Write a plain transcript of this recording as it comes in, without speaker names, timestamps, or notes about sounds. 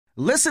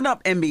Listen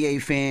up,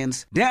 NBA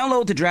fans.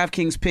 Download the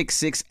DraftKings Pick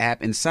 6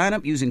 app and sign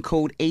up using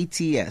code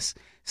ATS.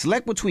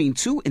 Select between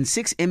 2 and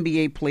 6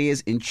 NBA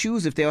players and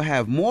choose if they'll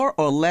have more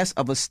or less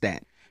of a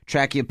stat.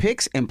 Track your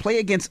picks and play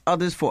against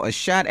others for a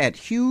shot at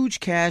huge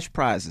cash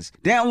prizes.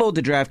 Download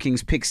the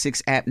DraftKings Pick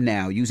 6 app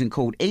now using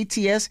code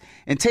ATS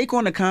and take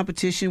on the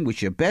competition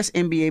with your best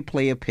NBA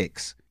player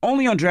picks.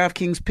 Only on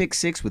DraftKings Pick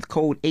 6 with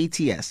code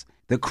ATS.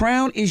 The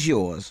crown is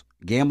yours.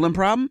 Gambling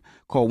problem?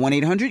 Call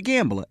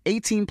 1-800-GAMBLER.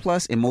 18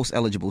 plus in most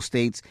eligible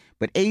states,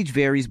 but age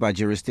varies by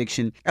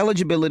jurisdiction.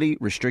 Eligibility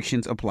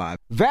restrictions apply.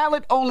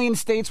 Valid only in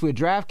states where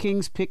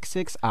DraftKings Pick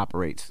 6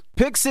 operates.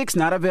 Pick 6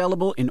 not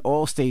available in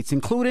all states,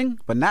 including,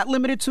 but not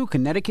limited to,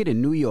 Connecticut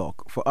and New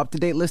York. For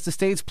up-to-date list of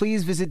states,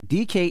 please visit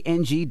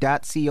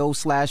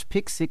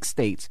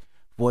dkng.co/pick6states.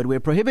 Void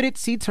where prohibited.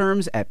 See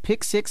terms at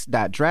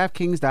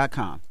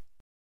pick6.draftkings.com.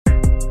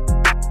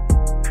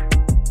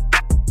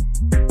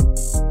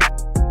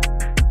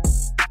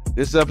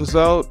 This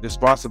episode is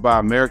sponsored by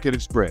American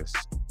Express.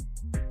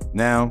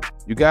 Now,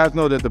 you guys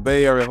know that the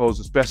Bay Area holds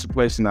a special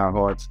place in our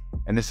hearts,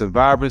 and it's a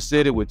vibrant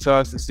city with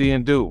tons to see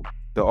and do.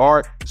 The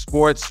art,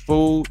 sports,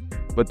 food,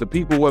 but the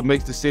people what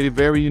makes the city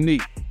very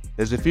unique.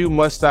 There's a few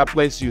must-stop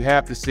places you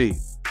have to see,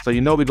 so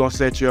you know we're going to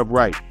set you up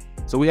right.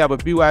 So we have a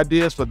few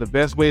ideas for the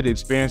best way to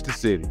experience the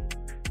city.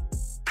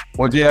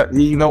 Well, yeah,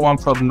 you know, I'm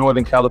from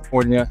Northern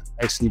California,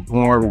 actually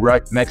born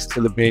right next to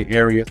the Bay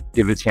Area.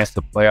 Give it a chance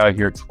to play out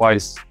here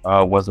twice,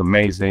 was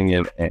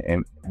amazing.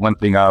 And one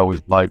thing I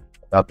always liked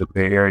about the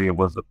Bay Area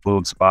was the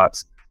food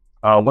spots.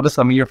 What are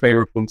some of your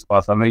favorite food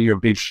spots? I know you're a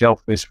big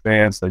shellfish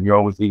fan, so you're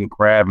always eating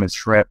crab and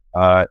shrimp.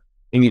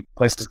 Any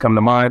places come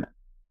to mind?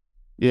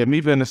 Yeah,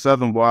 me being a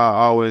Southern boy,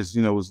 I always,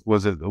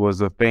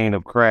 was a fan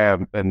of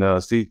crab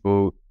and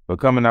seafood. But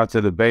coming out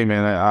to the Bay,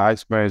 man, I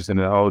experienced it in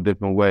a whole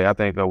different way. I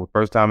think the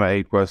first time I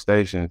ate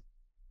crustaceans,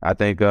 I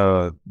think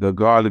the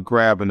garlic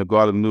crab and the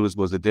garlic noodles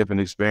was a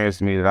different experience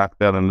to me that I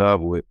fell in love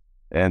with.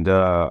 And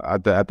I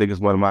think it's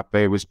one of my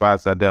favorite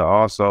spots out there.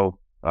 Also,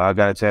 I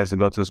got a chance to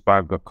go to a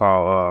spot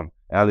called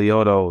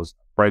Alioto's.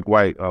 Frank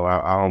White,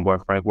 our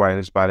homeboy Frank White,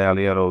 his spot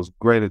Alioto's.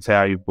 Great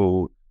Italian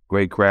food,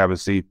 great crab and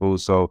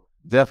seafood. So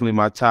definitely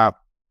my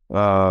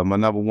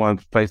number one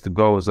place to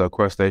go is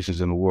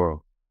crustaceans in the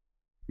world.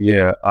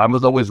 Yeah, I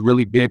was always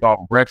really big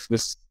on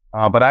breakfast,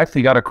 but I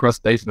actually got a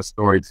crustacean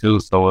story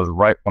too. So it was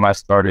right when I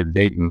started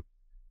dating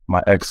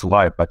my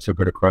ex-wife. I took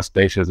her to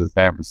crustaceans in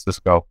San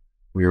Francisco.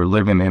 We were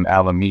living in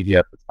Alameda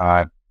at the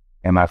time,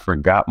 and I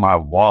forgot my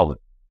wallet.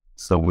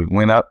 So we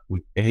went up, we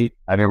ate.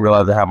 I didn't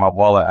realize I had my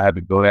wallet. I had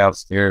to go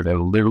downstairs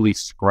and literally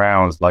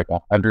scrounge like I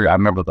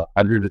remember the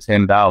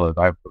 $110.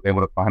 I was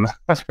able to find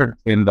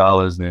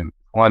 $110 in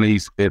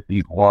 20s,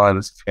 50s,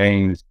 ones,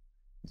 change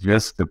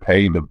just to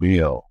pay the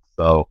bill.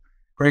 So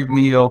great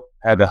meal,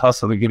 had to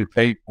hustle to get it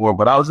paid for,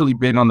 but I was really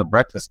big on the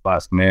breakfast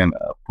spots, man.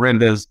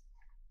 Brenda's,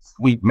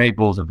 Sweet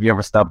Maples, if you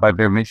ever stop by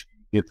there, make sure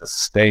you get the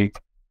steak,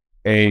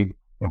 egg,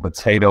 and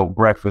potato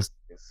breakfast.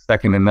 It's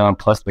second to none,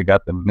 plus they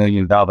got the $1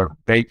 million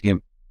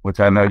bacon, which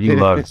I know you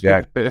love,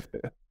 Jack.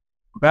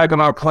 Back in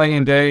our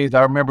playing days,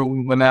 I remember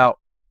we went out,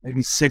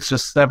 maybe 6 or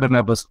 7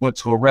 of us went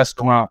to a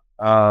restaurant.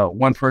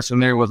 One person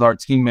there was our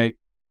teammate,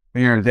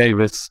 Aaron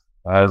Davis.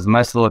 It was a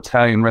nice little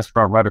Italian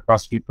restaurant right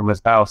across the street from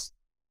his house.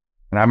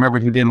 And I remember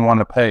he didn't want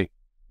to pay.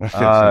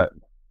 Tell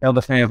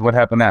the fans what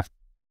happened after.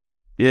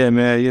 Yeah,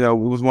 man, it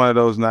was one of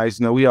those nights.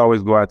 We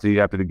always go out to eat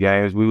after the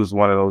games. We was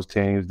one of those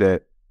teams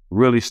that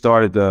really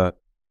started the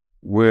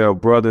real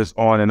brothers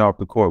on and off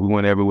the court. We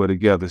went everywhere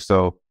together.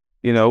 So,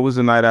 it was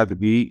a night out to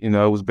eat. It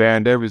was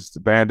Baron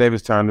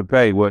Davis' turn to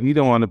pay. Well, he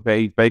didn't want to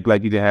pay. He faked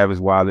like he didn't have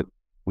his wallet.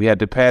 We had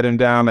to pat him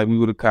down like we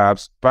were the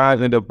cops.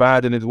 Ended up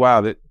finding his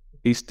wallet.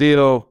 He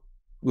still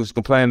was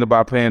complaining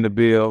about paying the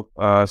bill.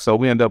 So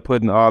we ended up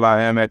putting all our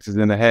Amexes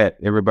in the hat.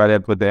 Everybody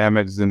had put the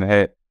Amexes in the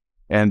hat.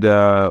 And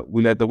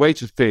we let the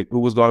waitress pick who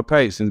was going to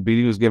pay since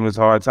BD was giving us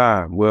a hard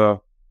time.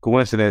 Well,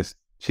 coincidence,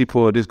 she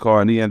pulled this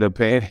card and he ended up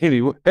paying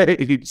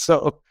anyway.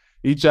 So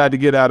he tried to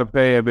get out of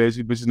paying,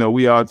 basically. But,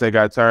 we all take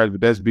our turns,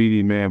 but that's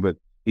BD, man. But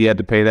he had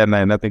to pay that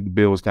night, and I think the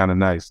bill was kind of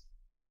nice.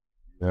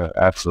 Yeah,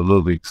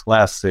 absolutely.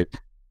 Classic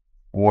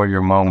Warrior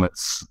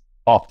moments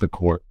off the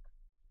court.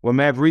 Well,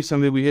 Matt,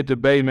 recently we hit the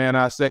Bay, man,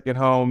 our second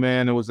home,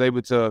 man, and was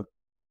able to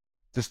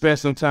spend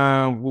some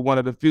time with one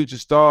of the future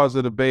stars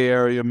of the Bay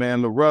Area,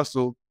 man,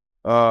 LaRussell.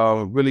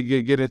 Really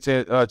get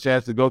a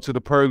chance to go to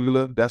the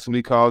Pergola. That's what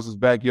he calls his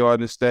backyard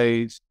and the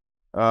stage.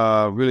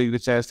 Really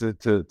get a chance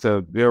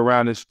to be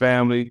around his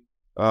family.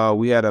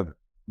 We had a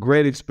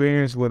great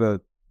experience with a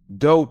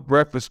dope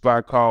breakfast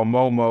spot called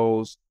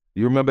Momo's.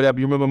 You remember that?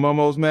 You remember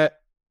Momo's, Matt?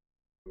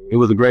 It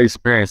was a great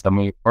experience. I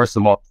mean, first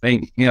of all,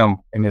 thank him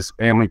and his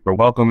family for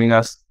welcoming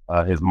us.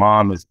 His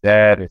mom, his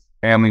dad, his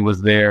family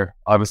was there.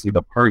 Obviously,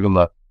 the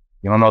Pergola.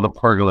 You don't know the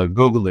Pergola,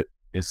 Google it.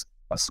 It's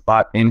a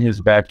spot in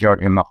his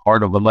backyard in the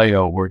heart of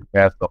Vallejo where he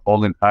has the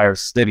whole entire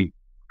city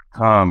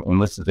come and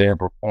listen to him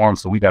perform.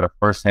 So we got a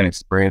firsthand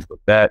experience with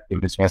that.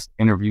 Given a chance to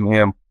interview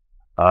him,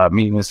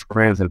 meeting his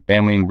friends and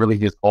family, and really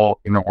his whole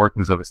inner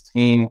workings of his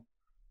team.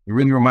 He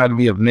really reminded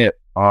me of Nip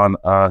on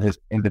his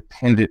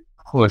independent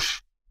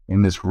push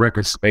in this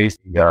record space,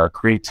 the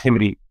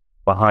creativity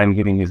behind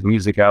getting his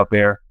music out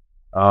there.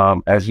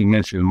 As you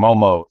mentioned,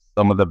 Momo,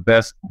 some of the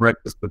best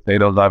breakfast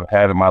potatoes I've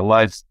had in my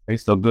life. They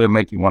so good,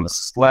 make you want to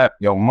slap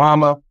your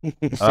mama.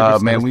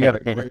 Man, we had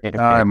a great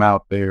time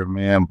out there,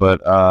 man.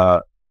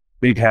 But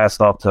big hats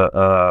off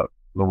to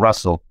La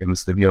Russell in the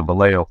city of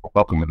Vallejo for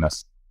welcoming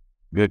us.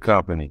 Good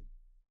company.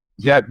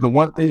 Yeah, the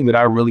one thing that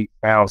I really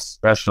found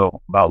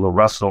special about La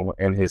Russell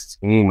and his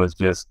team was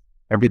just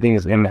everything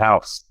is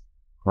in-house,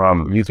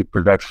 from music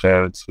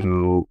production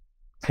to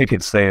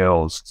ticket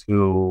sales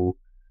to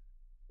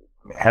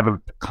having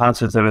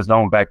concerts in his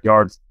own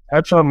backyard.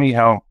 Touch on me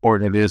how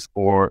important it is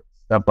for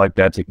stuff like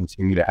that to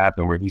continue to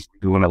happen, where he's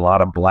doing a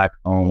lot of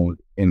Black-owned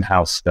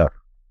in-house stuff.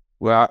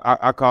 Well,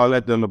 I call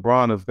that the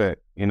LeBron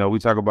effect. You know, we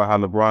talk about how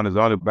LeBron is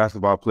the only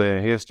basketball player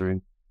in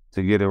history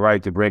to get it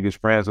right, to bring his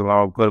friends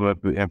along, put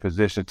them in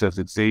position to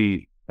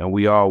succeed, and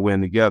we all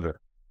win together.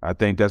 I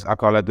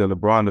call that the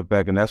LeBron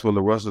effect, and that's what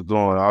LaRussell's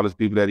doing. All those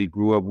people that he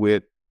grew up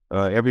with,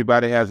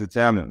 everybody has a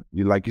talent.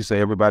 Like you say,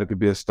 everybody could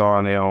be a star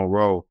in their own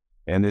role.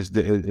 And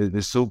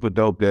it's super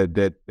dope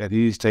that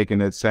he's taking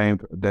that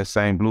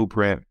same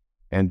blueprint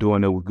and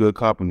doing it with good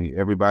company.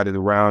 Everybody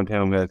around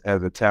him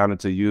has a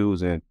talent to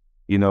use, and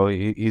you know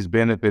he's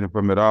benefiting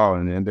from it all,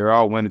 and they're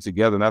all winning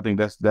together. And I think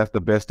that's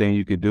the best thing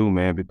you could do,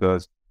 man,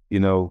 because you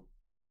know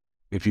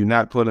if you're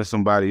not putting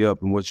somebody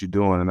up in what you're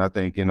doing, and I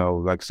think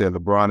like I said,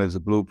 LeBron is a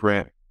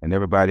blueprint, and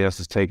everybody else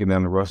is taking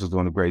them. And Russell's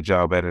doing a great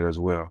job at it as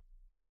well.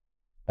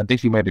 I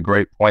think you made a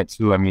great point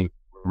too. I mean,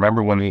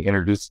 remember when he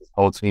introduced his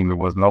whole team, there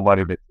was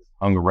nobody that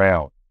hung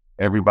around.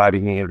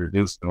 Everybody he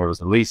introduced, and there was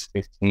at least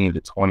 15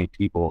 to 20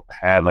 people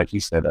had, like you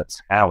said, a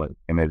talent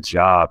and a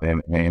job,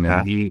 and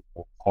he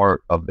was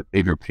part of the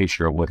bigger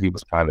picture of what he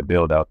was trying to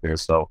build out there.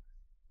 So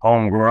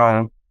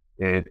homegrown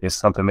is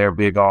something they're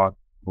big on.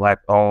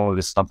 Black-owned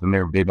is something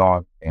they're big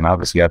on. And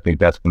obviously I think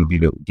that's going to be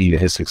the key to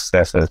his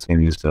success as he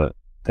continues to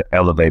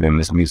elevate in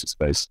this music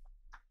space.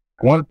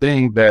 One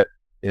thing that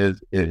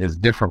is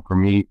different for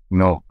me,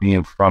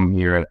 being from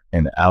here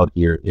and out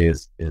here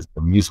is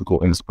the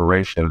musical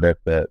inspiration that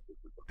the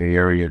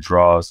area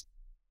drawn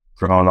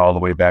all the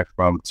way back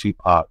from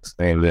Tupac,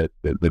 saying that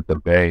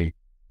the Bay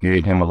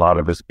gave him a lot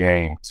of his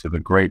game, to the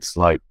greats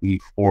like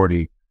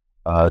E40,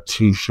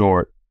 Too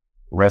Short,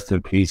 rest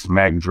in peace,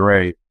 Mac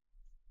Dre.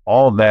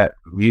 All that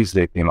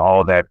music and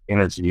all that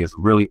energy is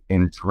really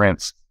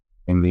entrenched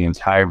in the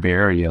entire Bay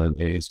Area.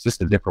 It's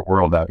just a different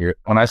world out here.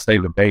 When I say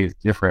the Bay is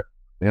different,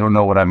 they don't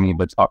know what I mean,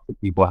 but talk to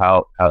people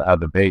how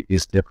the Bay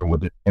is different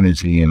with the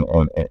energy and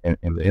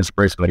the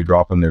inspiration they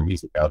draw from their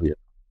music out here.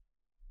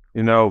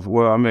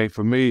 Well, I mean,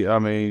 for me,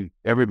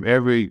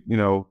 every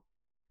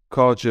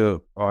culture,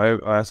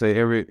 or I say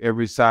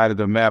every side of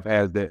the map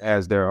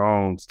has their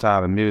own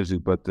style of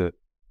music. But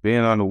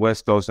being on the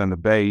West Coast and the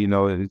Bay,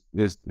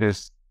 it's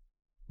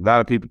a lot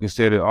of people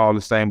consider it all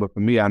the same. But for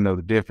me, I know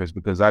the difference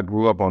because I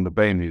grew up on the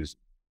Bay music.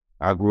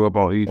 I grew up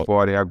on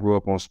E40. I grew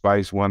up on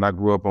Spice One. I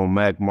grew up on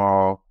Mac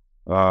Mall.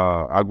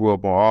 I grew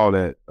up on all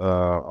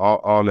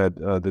that,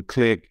 the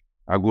Click.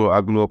 I grew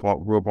up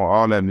on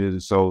all that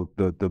music. So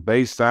the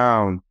bass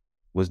sound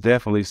was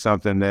definitely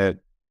something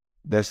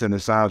that's in the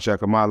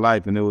soundtrack of my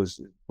life, and it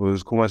was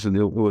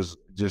coincident. It was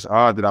just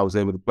odd that I was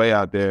able to play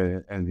out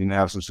there and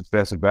have some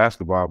success in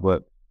basketball.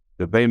 But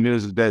the Bay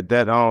music,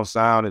 that own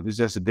sound, it's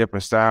just a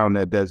different sound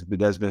that's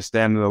been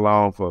standing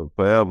alone for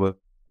forever.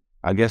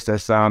 I guess that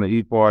sound of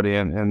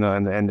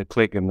E40 and the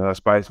Click and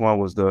Spice One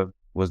was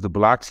the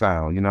block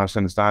sound. You know what I'm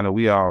saying? The sound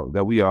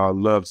that we all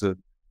love to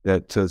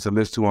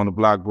listen to on the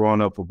block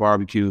growing up for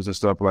barbecues and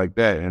stuff like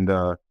that. And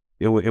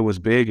it was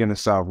big in the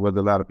South,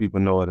 whether a lot of people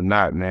know it or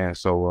not, man.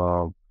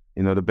 So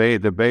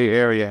the Bay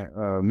Area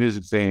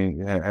music scene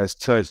has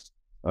touched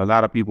a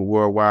lot of people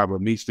worldwide.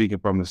 But me speaking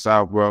from the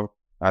South, bro,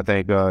 I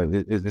think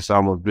it's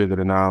almost bigger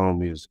than our own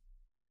music.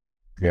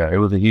 Yeah, it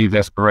was a huge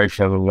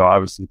inspiration.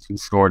 Obviously Too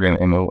Short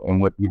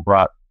and what you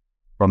brought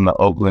from the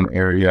Oakland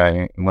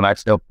area. And when I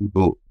tell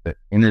people the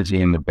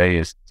energy in the Bay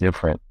is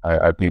different,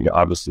 I think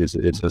obviously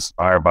it's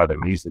inspired by the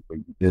music, but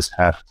you just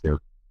have to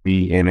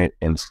be in it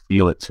and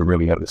feel it to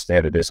really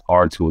understand it. It's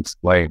hard to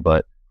explain,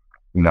 but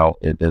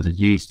there's a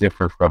huge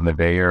difference from the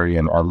Bay Area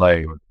in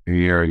LA or the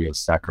Bay Area in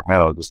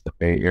Sacramento. Just the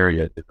Bay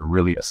Area is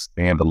really a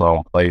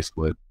standalone place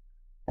with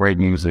great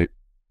music,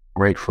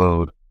 great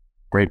food,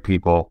 great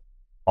people,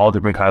 all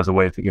different kinds of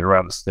ways to get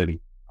around the city.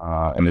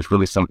 And it's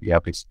really something you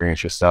have to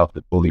experience yourself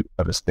to fully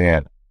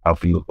understand how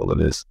beautiful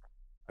it is.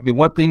 I mean,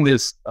 one thing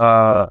that's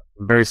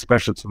very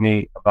special to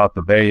me about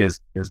the Bay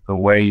is the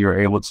way you're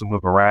able to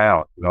move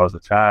around. As a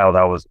child,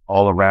 I was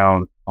all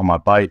around on my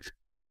bike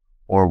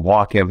or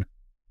walking.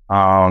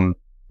 I've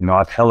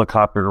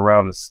helicoptered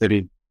around the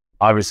city.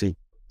 Obviously,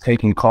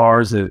 taking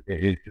cars is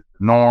the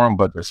norm,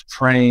 but there's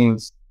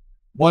trains.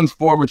 One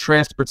form of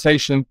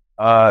transportation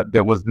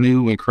that was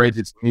new and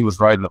crazy to me was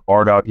riding the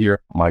BART out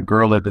here. My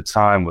girl at the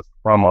time was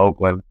from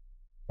Oakland,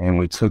 and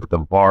we took the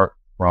BART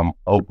from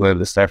Oakland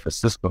to San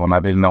Francisco, and I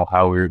didn't know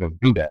how we were going to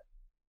do that.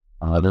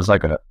 There's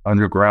like an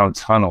underground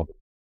tunnel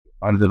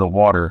under the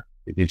water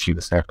to get you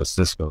to San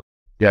Francisco.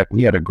 Jack,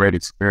 we had a great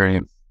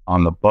experience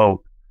on the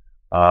boat,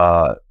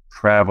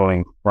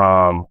 traveling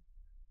from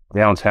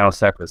downtown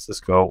San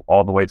Francisco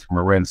all the way to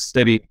Marin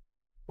City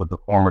with a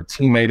former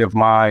teammate of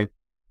mine.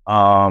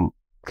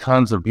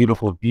 Tons of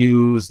beautiful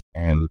views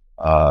and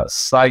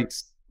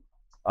sights.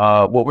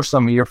 What were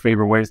some of your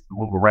favorite ways to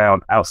move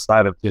around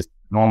outside of just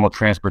normal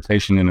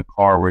transportation in a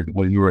car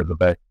when you were at the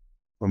Bay?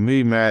 For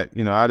me, Matt,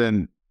 I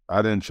didn't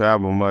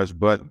travel much,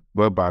 but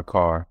by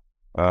car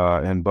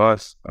and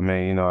bus. I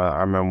mean,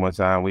 I remember one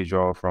time we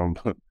drove from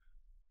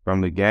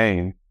the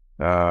game.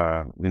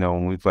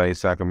 When we played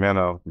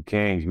Sacramento, the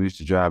Kings, we used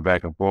to drive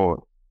back and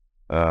forth.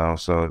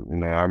 So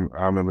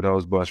I remember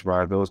those bus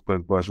rides, those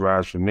quick bus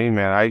rides. For me,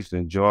 man, I used to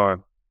enjoy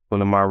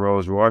pulling my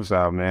Rolls Royce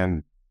out,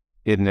 man,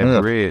 hitting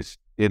that bridge,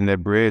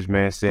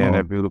 man, seeing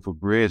that beautiful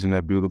bridge and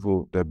that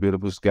beautiful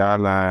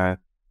skyline.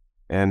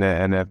 And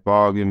that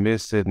fog and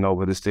mist sitting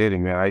over the city,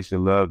 man. I used to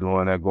love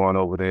doing that, going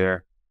over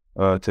there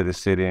to the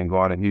city and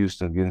going to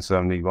Houston, getting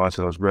something to eat, going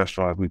to those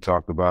restaurants we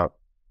talked about.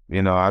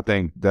 I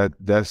think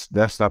that's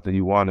something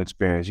you want to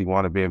experience. You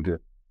want to be able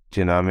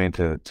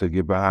to, to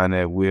get behind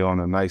that wheel on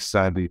a nice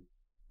Sunday,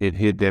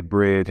 hit that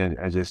bridge and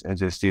just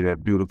see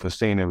that beautiful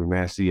scenery,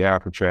 man. See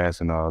Alcatraz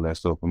and all that.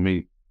 So for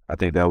me, I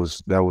think that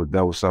was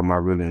something I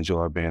really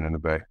enjoyed being in the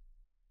Bay.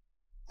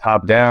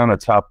 Top down or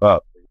top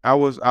up? I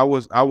was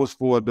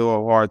for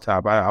a hard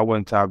top. I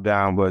wasn't top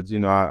down, but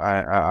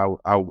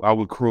I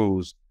would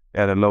cruise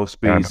at a low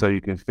speed so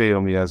you can feel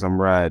me as I'm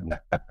riding.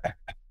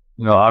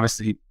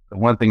 Obviously the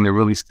one thing that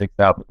really sticks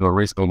out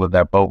recently was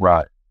that boat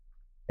ride,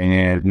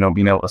 and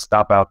being able to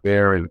stop out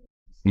there and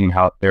seeing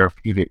how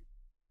therapeutic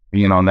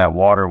being on that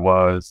water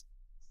was,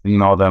 seeing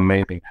all the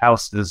amazing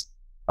houses,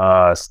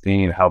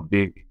 seeing how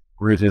big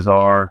bridges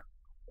are,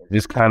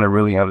 just kind of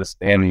really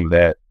understanding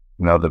that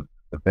the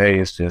Bay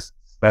is just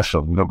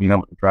special, being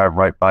able to drive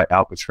right by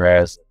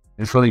Alcatraz.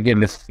 It's really getting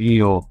this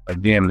feel,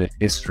 again, the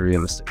history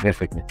and the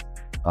significance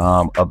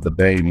of the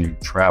Bay when you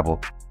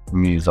travel. For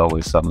me, is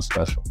always something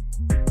special.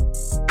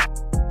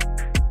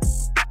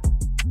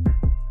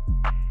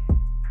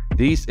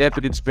 These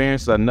epic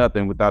experiences are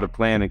nothing without a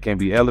plan that can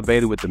be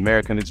elevated with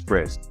American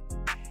Express.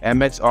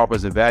 Amex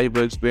offers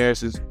invaluable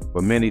experiences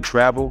for many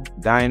travel,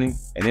 dining,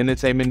 and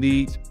entertainment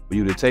needs for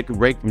you to take a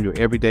break from your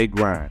everyday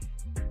grind.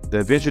 The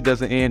adventure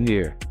doesn't end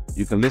here.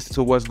 You can listen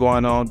to what's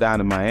going on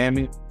down in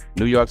Miami,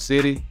 New York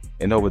City,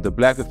 and over the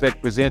Black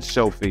Effect Presents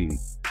show feed.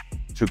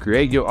 To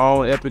create your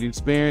own epic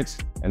experience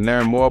and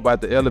learn more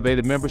about the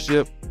Elevated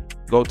membership,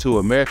 go to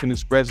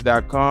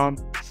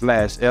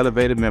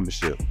americanexpress.com/elevated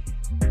membership.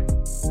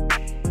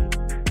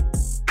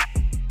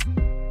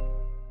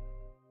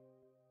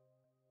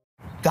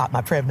 Got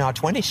my Prevnar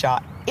 20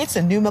 shot. It's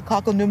a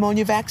pneumococcal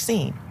pneumonia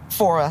vaccine.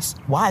 For us,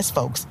 wise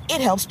folks, it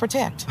helps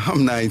protect.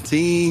 I'm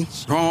 19,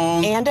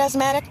 strong. And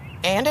asthmatic,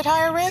 and at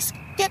higher risk.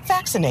 Get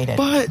vaccinated.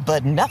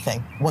 But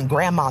nothing when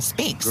grandma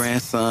speaks.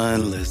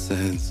 Grandson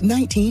listens.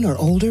 19 or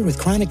older with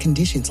chronic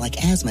conditions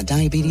like asthma,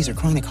 diabetes, or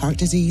chronic heart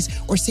disease,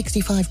 or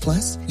 65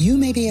 plus, you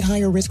may be at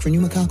higher risk for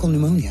pneumococcal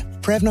pneumonia.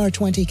 Prevnar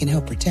 20 can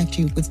help protect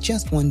you with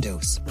just one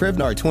dose.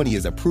 Prevnar 20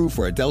 is approved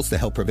for adults to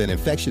help prevent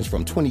infections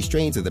from 20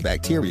 strains of the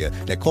bacteria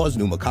that cause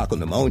pneumococcal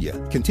pneumonia.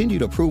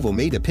 Continued approval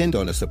may depend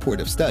on a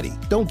supportive study.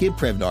 Don't get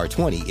Prevnar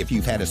 20 if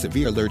you've had a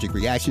severe allergic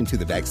reaction to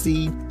the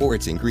vaccine or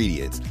its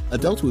ingredients.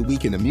 Adults with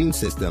weakened immune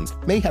systems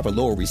may have a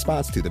lower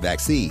response to the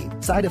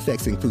vaccine. Side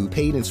effects include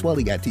pain and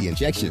swelling at the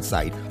injection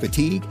site,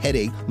 fatigue,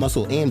 headache,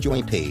 muscle, and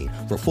joint pain.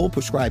 For full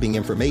prescribing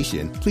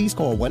information, please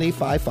call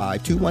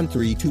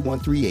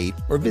 1-855-213-2138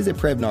 or visit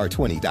Prevnar20.com.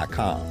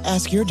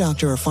 Ask your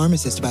doctor or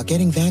pharmacist about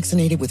getting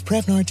vaccinated with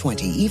Prevnar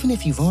 20, even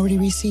if you've already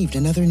received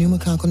another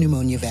pneumococcal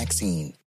pneumonia vaccine.